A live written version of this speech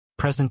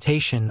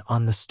Presentation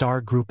on the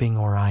star grouping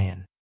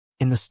Orion.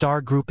 In the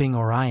star grouping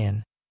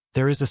Orion,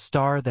 there is a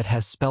star that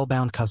has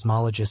spellbound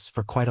cosmologists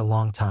for quite a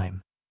long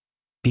time.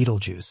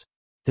 Betelgeuse.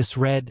 This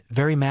red,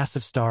 very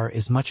massive star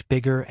is much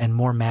bigger and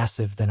more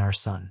massive than our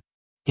Sun.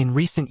 In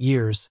recent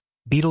years,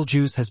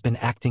 Betelgeuse has been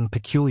acting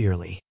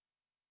peculiarly.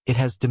 It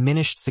has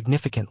diminished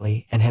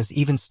significantly and has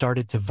even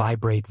started to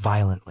vibrate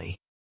violently.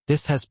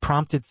 This has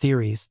prompted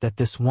theories that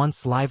this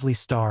once lively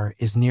star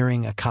is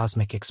nearing a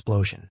cosmic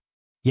explosion.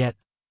 Yet,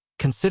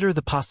 consider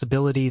the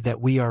possibility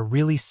that we are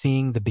really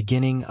seeing the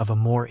beginning of a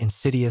more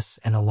insidious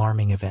and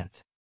alarming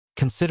event.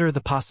 Consider the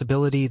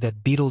possibility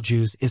that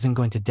Betelgeuse isn't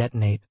going to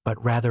detonate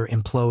but rather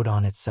implode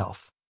on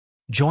itself.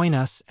 Join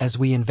us as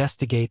we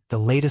investigate the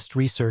latest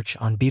research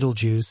on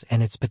Betelgeuse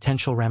and its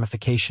potential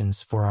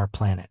ramifications for our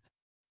planet.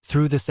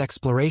 Through this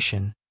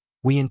exploration,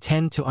 we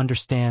intend to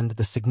understand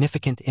the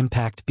significant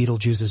impact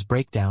Betelgeuse's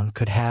breakdown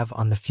could have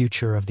on the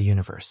future of the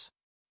universe.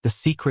 The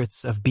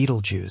secrets of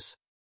Betelgeuse.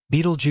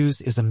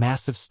 Betelgeuse is a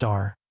massive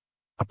star,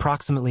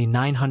 approximately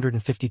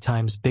 950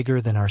 times bigger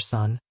than our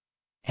Sun,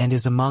 and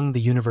is among the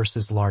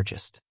universe's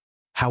largest.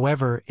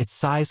 However, its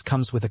size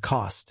comes with a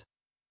cost.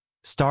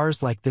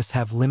 Stars like this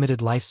have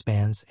limited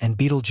lifespans, and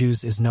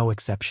Betelgeuse is no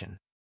exception.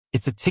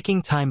 It's a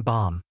ticking time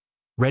bomb,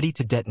 ready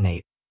to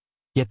detonate,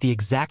 yet the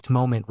exact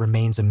moment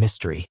remains a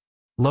mystery.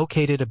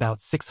 Located about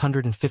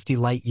 650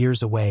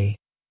 light-years away,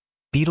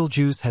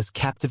 Betelgeuse has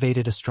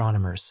captivated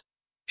astronomers,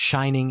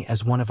 shining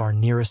as one of our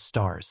nearest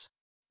stars.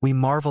 We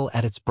marvel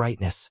at its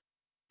brightness,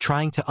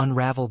 trying to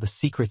unravel the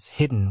secrets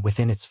hidden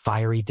within its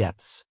fiery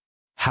depths.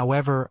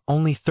 However,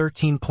 only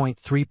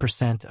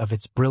 13.3% of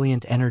its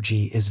brilliant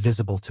energy is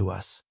visible to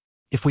us.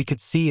 If we could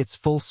see its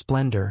full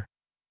splendor,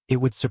 it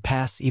would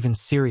surpass even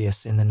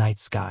Sirius in the night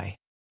sky.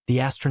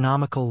 The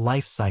astronomical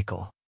life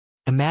cycle.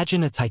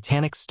 Imagine a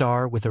titanic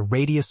star with a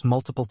radius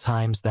multiple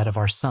times that of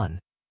our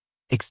Sun,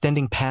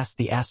 extending past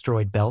the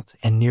asteroid belt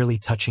and nearly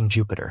touching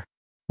Jupiter.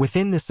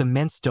 Within this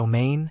immense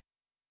domain,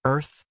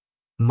 Earth,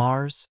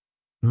 Mars,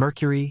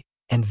 Mercury,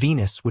 and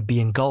Venus would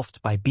be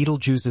engulfed by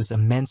Betelgeuse's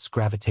immense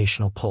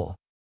gravitational pull.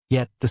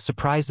 Yet, the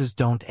surprises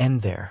don't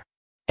end there.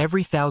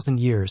 Every 1,000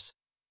 years,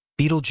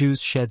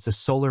 Betelgeuse sheds a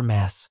solar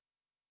mass,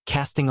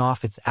 casting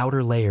off its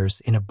outer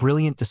layers in a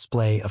brilliant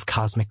display of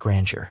cosmic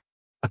grandeur.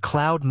 A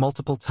cloud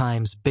multiple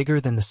times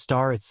bigger than the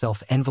star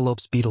itself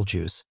envelopes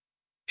Betelgeuse,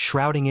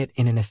 shrouding it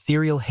in an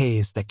ethereal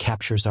haze that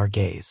captures our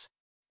gaze.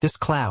 This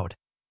cloud,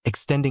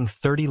 extending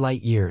 30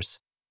 light-years,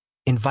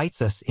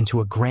 invites us into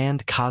a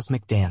grand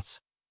cosmic dance,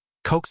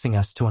 coaxing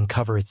us to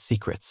uncover its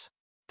secrets.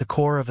 The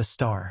core of a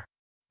star.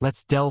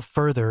 Let's delve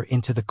further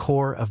into the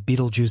core of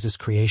Betelgeuse's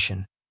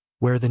creation,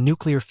 where the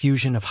nuclear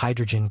fusion of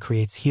hydrogen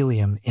creates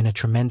helium in a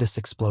tremendous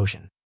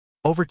explosion.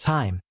 Over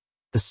time,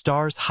 the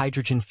star's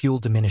hydrogen fuel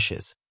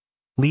diminishes,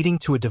 leading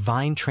to a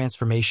divine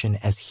transformation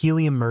as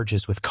helium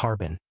merges with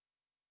carbon,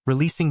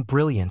 releasing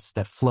brilliance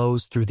that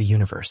flows through the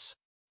universe.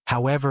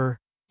 However,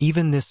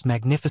 even this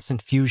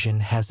magnificent fusion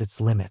has its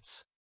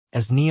limits.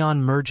 As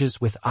neon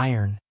merges with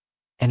iron,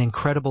 an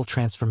incredible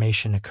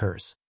transformation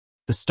occurs.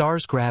 The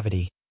star's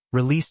gravity,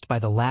 released by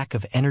the lack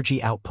of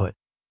energy output,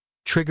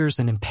 triggers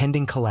an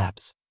impending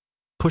collapse,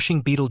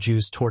 pushing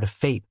Betelgeuse toward a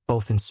fate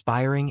both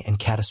inspiring and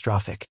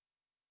catastrophic.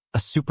 A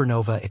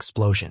supernova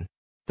explosion.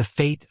 The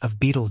fate of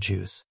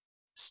Betelgeuse.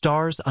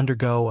 Stars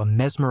undergo a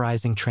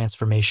mesmerizing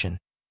transformation,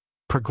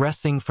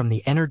 progressing from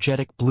the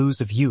energetic blues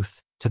of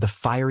youth to the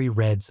fiery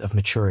reds of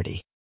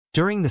maturity.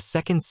 During the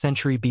 2nd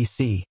century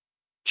BC,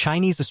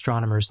 Chinese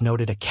astronomers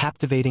noted a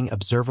captivating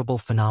observable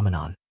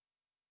phenomenon.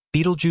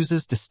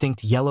 Betelgeuse's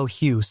distinct yellow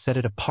hue set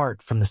it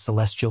apart from the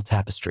celestial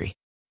tapestry.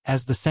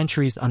 As the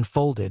centuries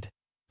unfolded,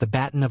 the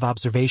baton of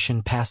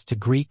observation passed to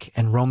Greek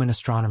and Roman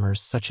astronomers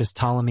such as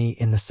Ptolemy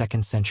in the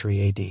 2nd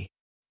century AD.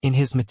 In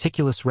his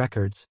meticulous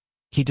records,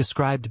 he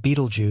described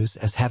Betelgeuse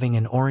as having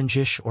an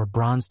orangish or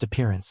bronzed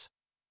appearance,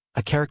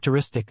 a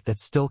characteristic that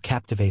still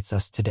captivates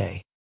us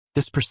today.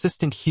 This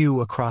persistent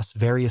hue across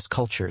various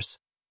cultures,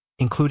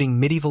 including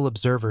medieval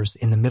observers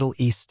in the Middle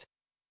East,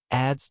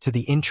 adds to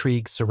the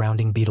intrigue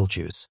surrounding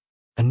Betelgeuse.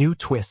 A new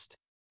twist.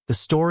 The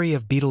story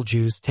of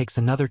Betelgeuse takes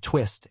another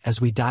twist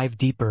as we dive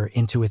deeper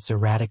into its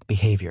erratic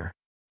behavior.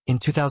 In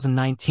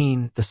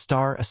 2019, the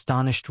star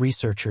astonished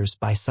researchers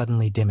by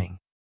suddenly dimming.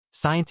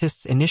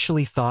 Scientists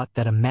initially thought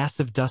that a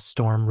massive dust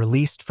storm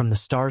released from the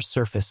star's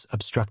surface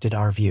obstructed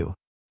our view.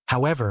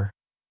 However,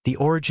 the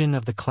origin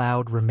of the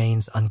cloud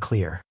remains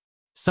unclear.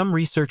 Some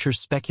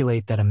researchers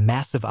speculate that a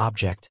massive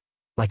object,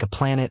 like a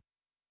planet,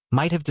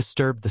 might have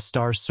disturbed the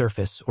star's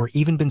surface or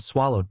even been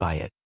swallowed by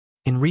it.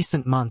 In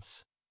recent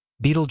months,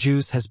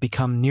 Betelgeuse has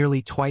become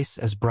nearly twice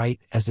as bright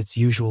as its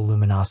usual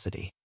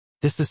luminosity.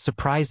 This is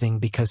surprising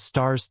because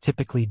stars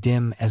typically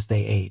dim as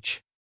they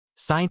age.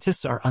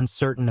 Scientists are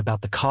uncertain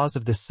about the cause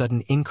of this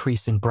sudden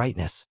increase in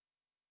brightness,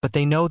 but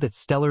they know that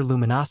stellar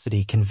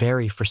luminosity can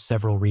vary for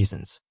several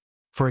reasons.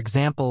 For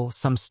example,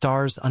 some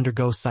stars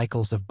undergo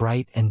cycles of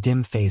bright and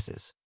dim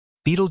phases.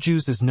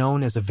 Betelgeuse is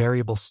known as a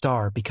variable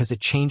star because it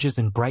changes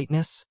in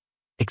brightness,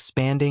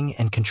 expanding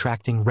and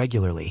contracting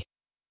regularly,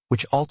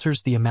 which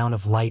alters the amount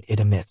of light it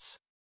emits.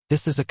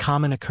 This is a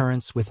common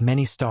occurrence with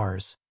many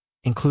stars,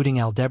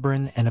 including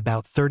Aldebaran and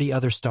about 30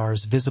 other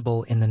stars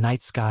visible in the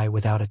night sky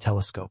without a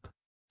telescope.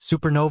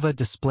 Supernova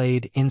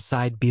displayed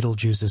inside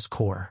Betelgeuse's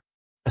core.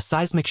 A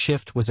seismic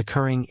shift was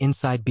occurring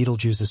inside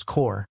Betelgeuse's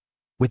core,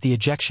 with the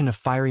ejection of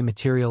fiery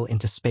material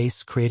into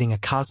space creating a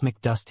cosmic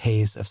dust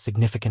haze of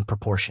significant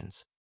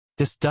proportions.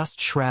 This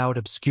dust shroud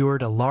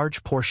obscured a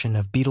large portion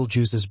of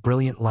Betelgeuse's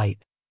brilliant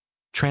light,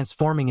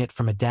 transforming it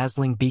from a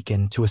dazzling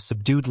beacon to a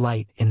subdued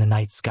light in the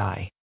night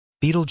sky.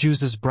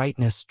 Betelgeuse's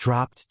brightness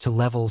dropped to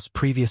levels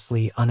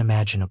previously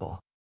unimaginable.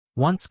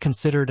 Once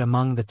considered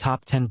among the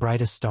top 10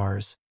 brightest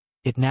stars,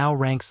 it now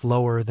ranks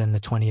lower than the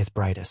 20th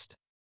brightest.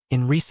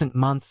 In recent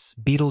months,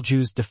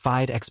 Betelgeuse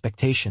defied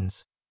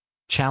expectations,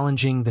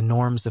 challenging the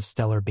norms of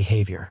stellar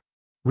behavior.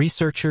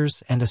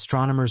 Researchers and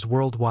astronomers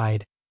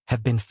worldwide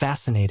have been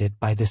fascinated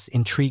by this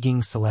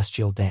intriguing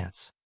celestial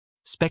dance.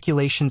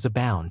 Speculations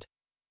abound,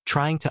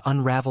 trying to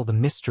unravel the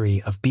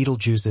mystery of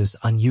Betelgeuse's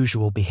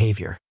unusual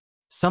behavior.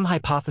 Some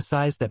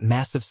hypothesize that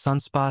massive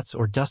sunspots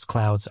or dust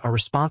clouds are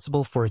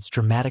responsible for its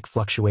dramatic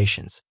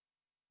fluctuations,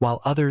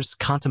 while others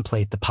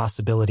contemplate the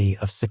possibility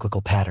of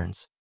cyclical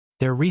patterns.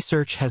 Their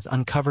research has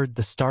uncovered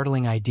the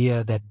startling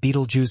idea that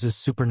Betelgeuse's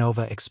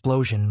supernova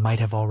explosion might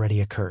have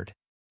already occurred.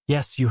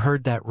 Yes, you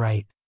heard that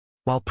right.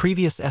 While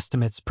previous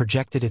estimates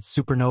projected its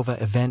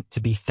supernova event to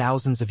be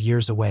thousands of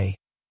years away,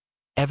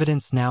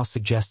 evidence now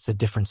suggests a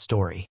different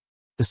story.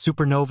 The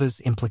supernova's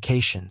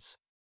implications.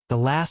 The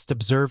last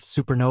observed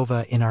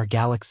supernova in our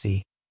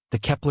galaxy, the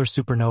Kepler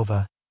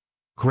supernova,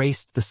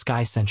 graced the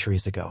sky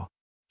centuries ago.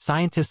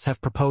 Scientists have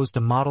proposed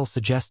a model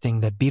suggesting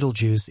that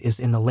Betelgeuse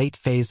is in the late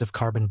phase of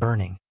carbon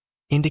burning,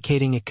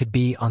 indicating it could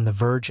be on the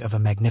verge of a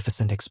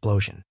magnificent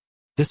explosion.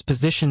 This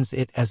positions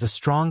it as a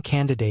strong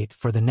candidate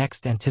for the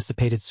next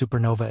anticipated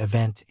supernova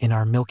event in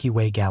our Milky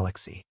Way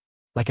galaxy.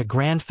 Like a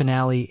grand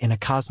finale in a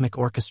cosmic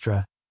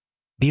orchestra,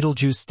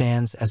 Betelgeuse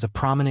stands as a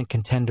prominent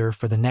contender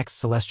for the next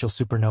celestial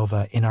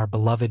supernova in our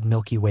beloved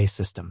Milky Way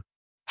system.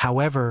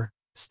 However,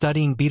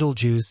 studying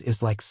Betelgeuse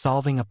is like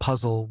solving a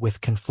puzzle with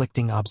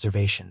conflicting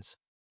observations.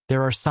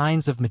 There are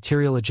signs of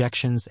material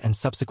ejections and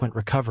subsequent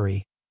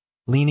recovery,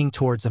 leaning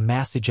towards a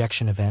mass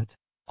ejection event,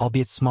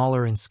 albeit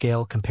smaller in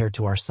scale compared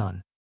to our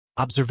Sun.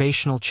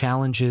 Observational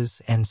challenges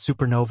and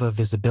supernova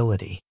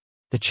visibility.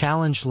 The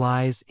challenge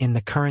lies in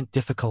the current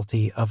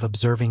difficulty of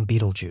observing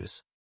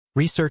Betelgeuse.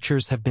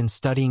 Researchers have been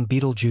studying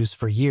Betelgeuse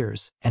for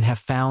years and have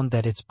found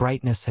that its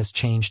brightness has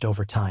changed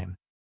over time.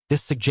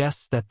 This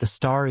suggests that the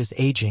star is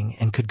aging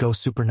and could go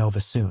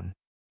supernova soon.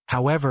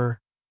 However,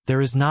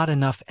 there is not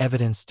enough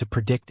evidence to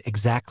predict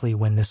exactly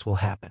when this will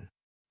happen.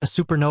 A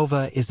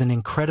supernova is an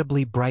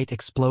incredibly bright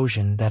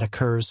explosion that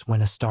occurs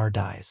when a star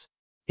dies.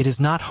 It is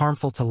not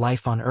harmful to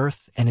life on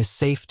Earth and is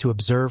safe to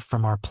observe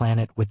from our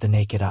planet with the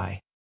naked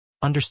eye.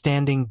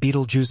 Understanding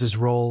Betelgeuse's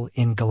role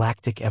in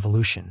galactic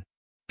evolution.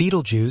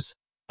 Betelgeuse,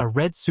 a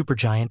red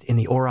supergiant in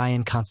the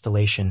Orion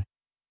constellation,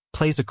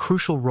 plays a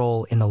crucial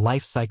role in the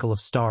life cycle of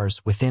stars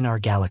within our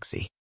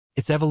galaxy.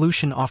 Its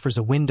evolution offers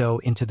a window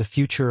into the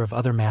future of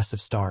other massive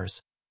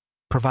stars,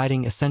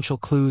 providing essential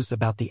clues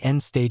about the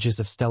end stages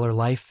of stellar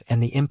life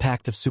and the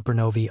impact of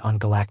supernovae on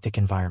galactic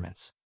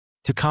environments.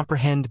 To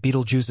comprehend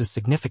Betelgeuse's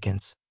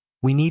significance,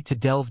 we need to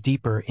delve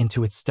deeper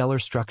into its stellar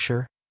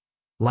structure,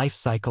 life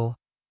cycle,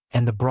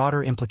 and the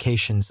broader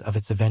implications of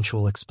its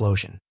eventual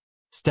explosion.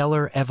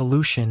 Stellar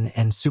evolution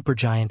and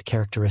supergiant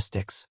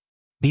characteristics.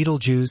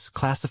 Betelgeuse,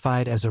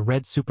 classified as a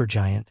red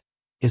supergiant,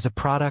 is a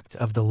product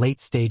of the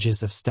late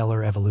stages of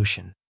stellar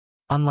evolution.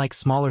 Unlike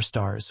smaller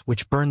stars,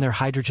 which burn their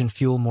hydrogen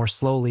fuel more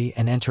slowly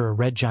and enter a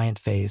red giant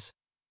phase,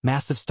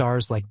 massive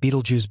stars like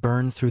Betelgeuse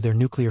burn through their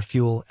nuclear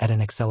fuel at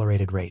an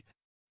accelerated rate.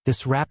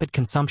 This rapid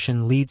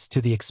consumption leads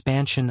to the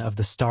expansion of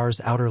the star's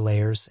outer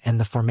layers and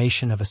the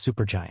formation of a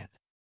supergiant.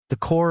 The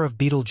core of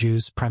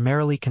Betelgeuse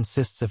primarily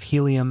consists of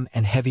helium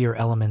and heavier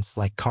elements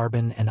like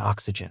carbon and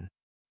oxygen.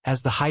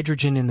 As the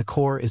hydrogen in the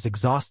core is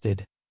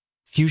exhausted,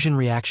 fusion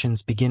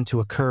reactions begin to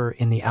occur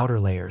in the outer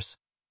layers,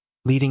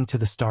 leading to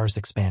the star's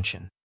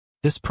expansion.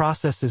 This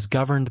process is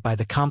governed by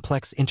the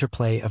complex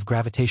interplay of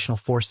gravitational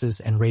forces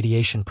and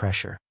radiation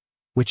pressure,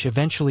 which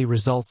eventually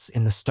results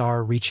in the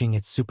star reaching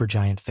its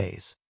supergiant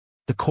phase.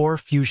 The core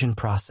fusion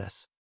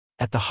process.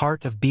 At the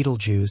heart of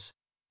Betelgeuse,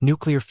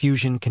 nuclear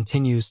fusion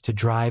continues to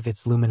drive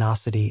its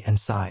luminosity and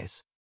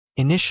size.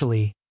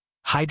 Initially,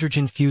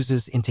 hydrogen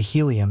fuses into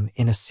helium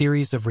in a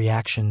series of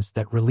reactions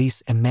that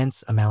release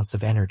immense amounts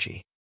of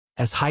energy.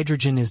 As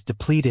hydrogen is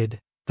depleted,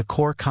 the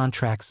core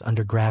contracts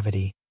under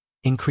gravity,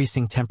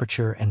 increasing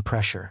temperature and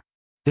pressure.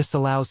 This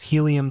allows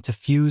helium to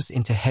fuse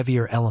into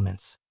heavier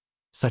elements,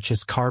 such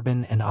as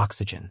carbon and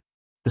oxygen.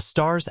 The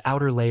star's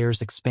outer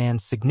layers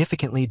expand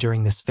significantly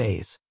during this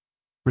phase,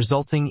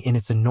 resulting in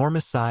its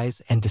enormous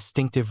size and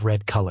distinctive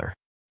red color.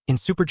 In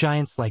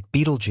supergiants like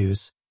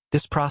Betelgeuse,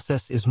 this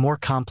process is more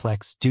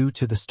complex due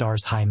to the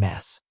star's high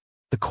mass.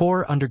 The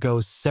core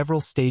undergoes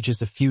several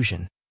stages of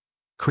fusion,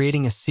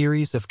 creating a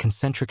series of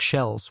concentric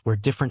shells where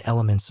different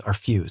elements are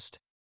fused.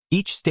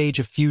 Each stage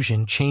of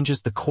fusion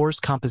changes the core's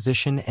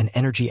composition and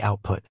energy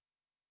output,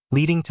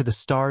 leading to the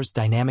star's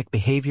dynamic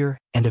behavior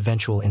and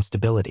eventual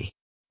instability.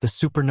 The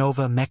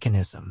supernova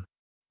mechanism.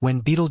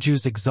 When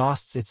Betelgeuse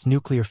exhausts its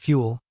nuclear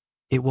fuel,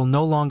 it will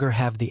no longer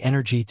have the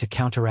energy to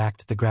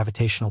counteract the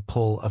gravitational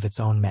pull of its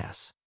own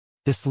mass.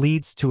 This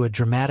leads to a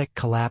dramatic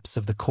collapse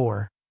of the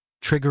core,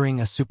 triggering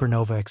a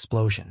supernova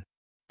explosion.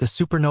 The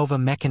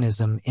supernova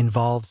mechanism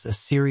involves a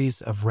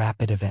series of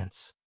rapid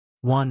events.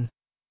 1.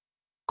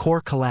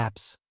 Core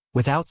collapse.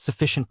 Without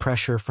sufficient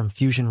pressure from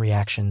fusion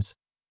reactions,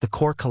 the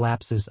core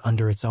collapses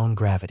under its own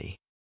gravity.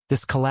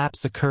 This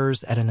collapse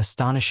occurs at an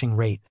astonishing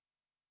rate,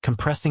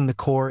 compressing the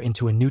core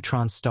into a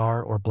neutron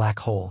star or black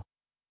hole,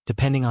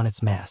 depending on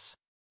its mass.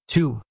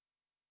 2.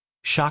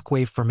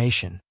 Shockwave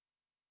formation.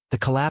 The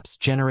collapse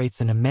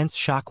generates an immense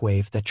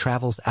shockwave that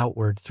travels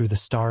outward through the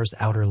star's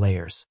outer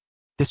layers.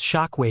 This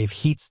shockwave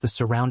heats the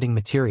surrounding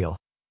material,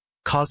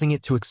 causing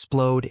it to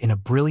explode in a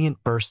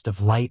brilliant burst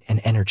of light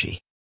and energy.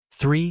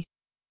 3.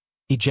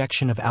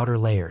 Ejection of outer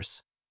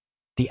layers.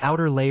 The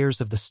outer layers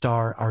of the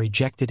star are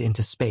ejected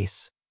into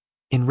space,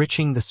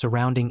 enriching the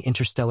surrounding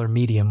interstellar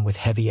medium with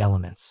heavy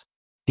elements.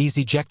 These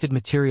ejected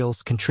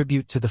materials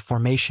contribute to the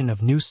formation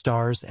of new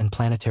stars and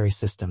planetary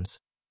systems,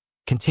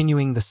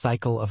 continuing the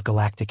cycle of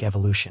galactic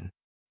evolution.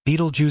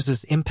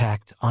 Betelgeuse's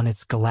impact on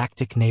its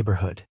galactic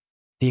neighborhood.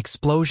 The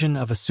explosion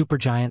of a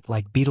supergiant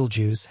like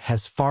Betelgeuse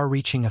has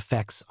far-reaching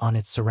effects on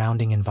its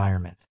surrounding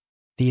environment.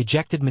 The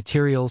ejected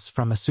materials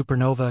from a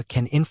supernova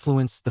can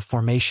influence the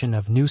formation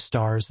of new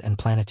stars and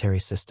planetary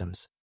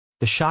systems.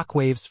 The shock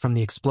waves from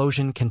the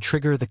explosion can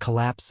trigger the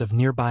collapse of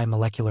nearby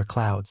molecular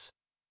clouds,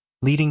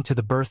 leading to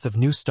the birth of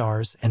new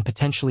stars and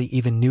potentially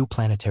even new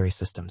planetary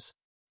systems.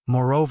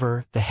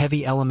 Moreover, the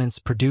heavy elements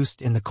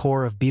produced in the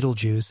core of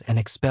Betelgeuse and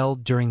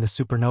expelled during the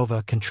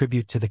supernova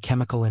contribute to the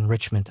chemical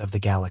enrichment of the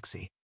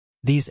galaxy.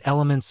 These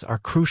elements are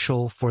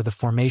crucial for the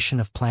formation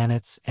of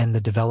planets and the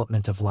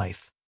development of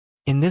life.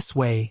 In this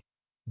way,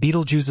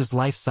 Betelgeuse's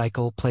life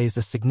cycle plays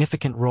a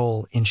significant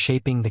role in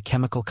shaping the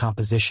chemical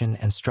composition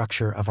and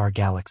structure of our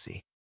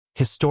galaxy.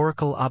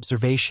 Historical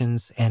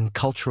observations and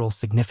cultural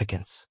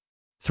significance.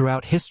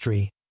 Throughout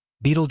history,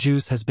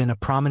 Betelgeuse has been a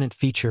prominent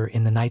feature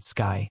in the night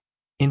sky,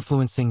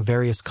 influencing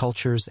various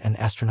cultures and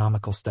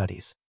astronomical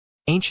studies.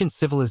 Ancient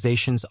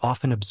civilizations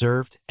often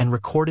observed and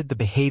recorded the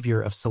behavior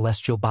of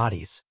celestial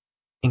bodies,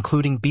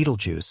 including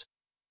Betelgeuse,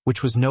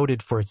 which was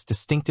noted for its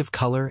distinctive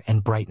color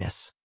and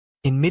brightness.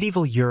 In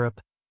medieval Europe,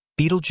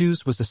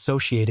 Betelgeuse was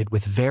associated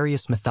with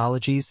various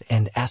mythologies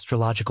and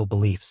astrological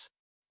beliefs.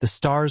 The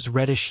star's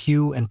reddish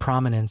hue and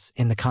prominence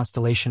in the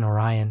constellation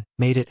Orion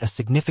made it a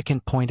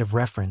significant point of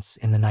reference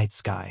in the night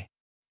sky.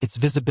 Its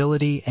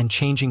visibility and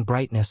changing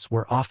brightness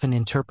were often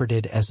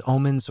interpreted as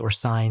omens or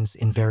signs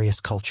in various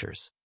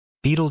cultures.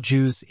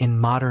 Betelgeuse in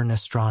modern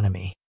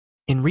astronomy.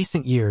 In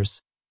recent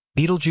years,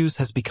 Betelgeuse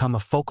has become a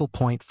focal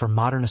point for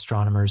modern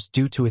astronomers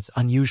due to its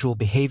unusual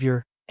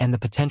behavior and the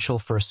potential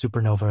for a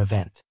supernova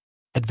event.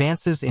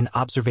 Advances in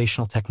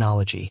observational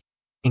technology,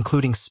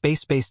 including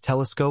space-based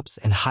telescopes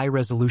and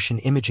high-resolution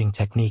imaging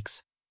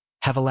techniques,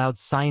 have allowed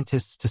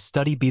scientists to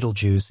study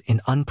Betelgeuse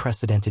in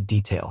unprecedented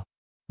detail.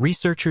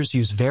 Researchers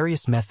use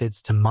various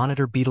methods to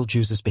monitor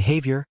Betelgeuse's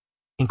behavior,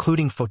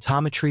 including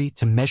photometry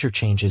to measure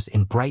changes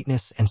in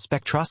brightness and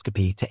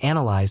spectroscopy to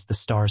analyze the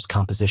star's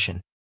composition.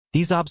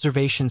 These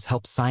observations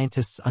help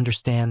scientists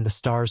understand the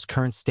star's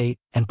current state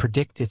and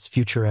predict its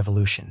future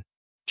evolution.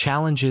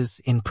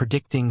 Challenges in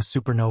predicting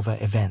supernova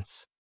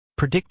events.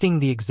 Predicting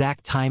the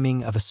exact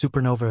timing of a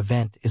supernova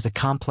event is a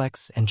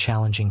complex and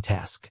challenging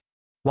task.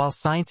 While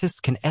scientists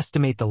can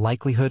estimate the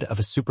likelihood of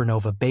a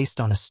supernova based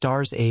on a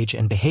star's age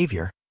and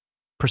behavior,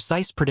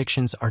 precise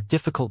predictions are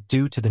difficult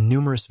due to the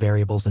numerous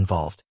variables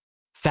involved.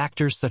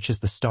 Factors such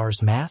as the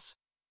star's mass,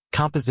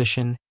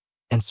 composition,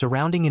 and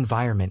surrounding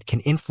environment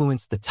can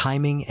influence the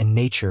timing and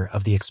nature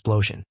of the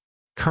explosion.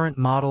 Current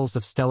models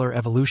of stellar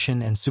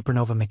evolution and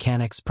supernova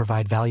mechanics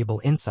provide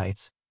valuable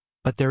insights,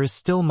 but there is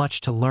still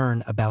much to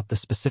learn about the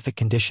specific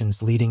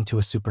conditions leading to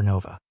a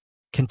supernova.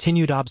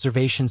 Continued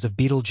observations of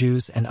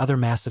Betelgeuse and other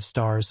massive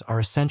stars are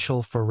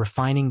essential for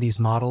refining these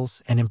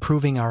models and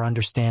improving our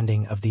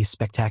understanding of these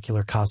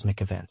spectacular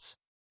cosmic events.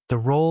 The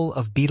role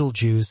of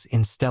Betelgeuse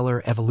in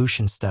stellar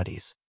evolution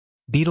studies.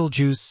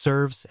 Betelgeuse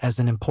serves as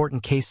an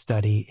important case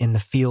study in the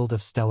field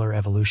of stellar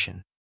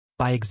evolution.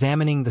 By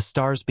examining the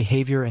star's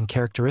behavior and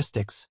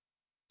characteristics,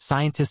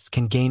 scientists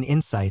can gain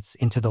insights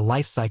into the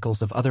life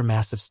cycles of other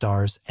massive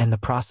stars and the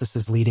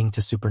processes leading to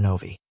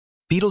supernovae.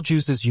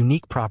 Betelgeuse's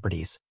unique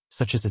properties,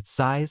 such as its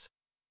size,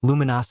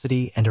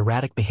 luminosity, and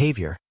erratic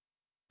behavior,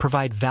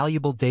 provide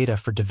valuable data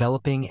for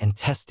developing and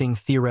testing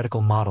theoretical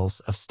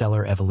models of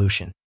stellar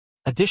evolution.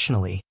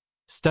 Additionally,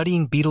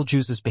 studying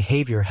Betelgeuse's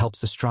behavior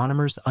helps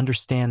astronomers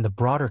understand the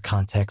broader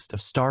context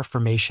of star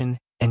formation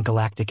and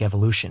galactic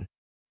evolution.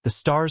 The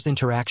star's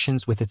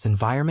interactions with its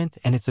environment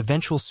and its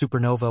eventual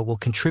supernova will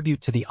contribute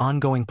to the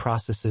ongoing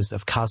processes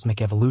of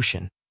cosmic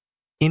evolution,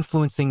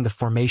 influencing the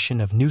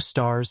formation of new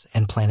stars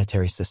and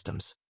planetary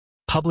systems.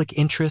 Public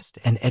interest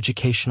and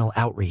educational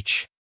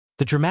outreach.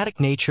 The dramatic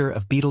nature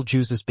of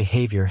Betelgeuse's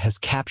behavior has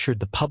captured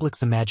the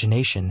public's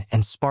imagination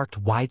and sparked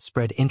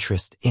widespread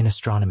interest in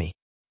astronomy.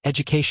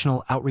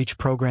 Educational outreach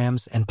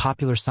programs and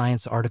popular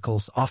science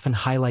articles often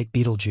highlight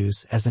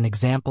Betelgeuse as an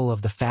example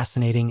of the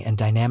fascinating and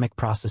dynamic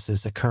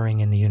processes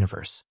occurring in the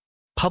universe.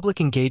 Public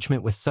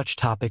engagement with such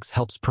topics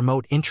helps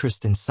promote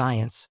interest in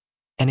science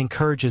and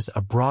encourages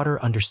a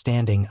broader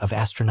understanding of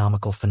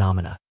astronomical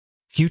phenomena.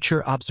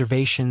 Future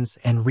observations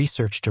and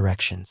research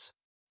directions.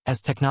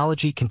 As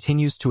technology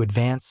continues to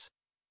advance,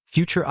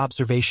 future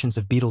observations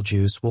of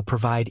Betelgeuse will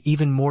provide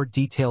even more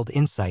detailed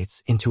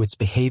insights into its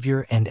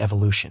behavior and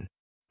evolution.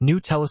 New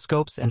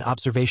telescopes and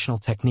observational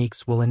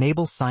techniques will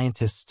enable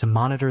scientists to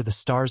monitor the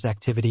star's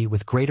activity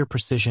with greater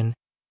precision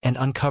and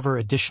uncover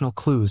additional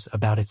clues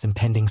about its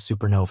impending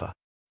supernova.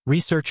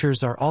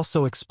 Researchers are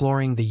also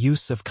exploring the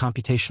use of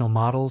computational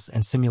models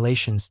and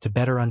simulations to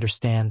better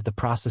understand the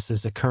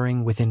processes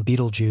occurring within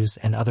Betelgeuse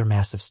and other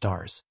massive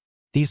stars.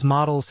 These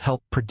models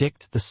help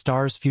predict the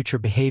star's future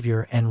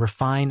behavior and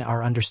refine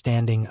our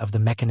understanding of the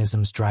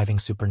mechanisms driving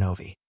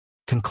supernovae.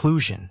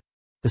 Conclusion.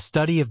 The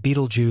study of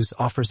Betelgeuse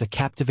offers a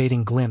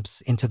captivating glimpse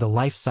into the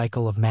life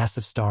cycle of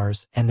massive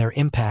stars and their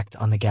impact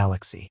on the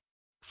galaxy.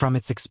 From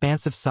its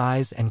expansive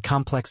size and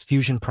complex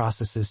fusion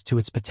processes to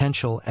its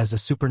potential as a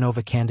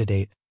supernova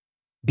candidate,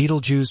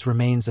 Betelgeuse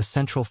remains a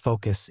central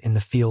focus in the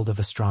field of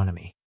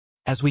astronomy.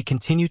 As we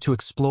continue to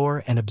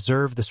explore and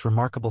observe this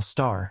remarkable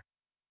star,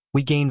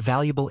 we gain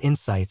valuable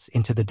insights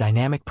into the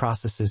dynamic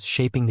processes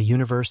shaping the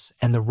universe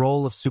and the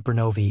role of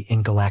supernovae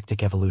in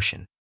galactic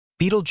evolution.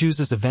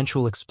 Betelgeuse's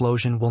eventual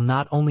explosion will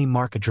not only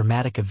mark a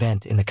dramatic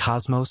event in the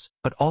cosmos,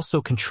 but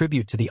also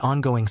contribute to the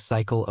ongoing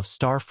cycle of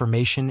star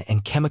formation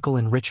and chemical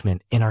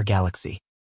enrichment in our galaxy.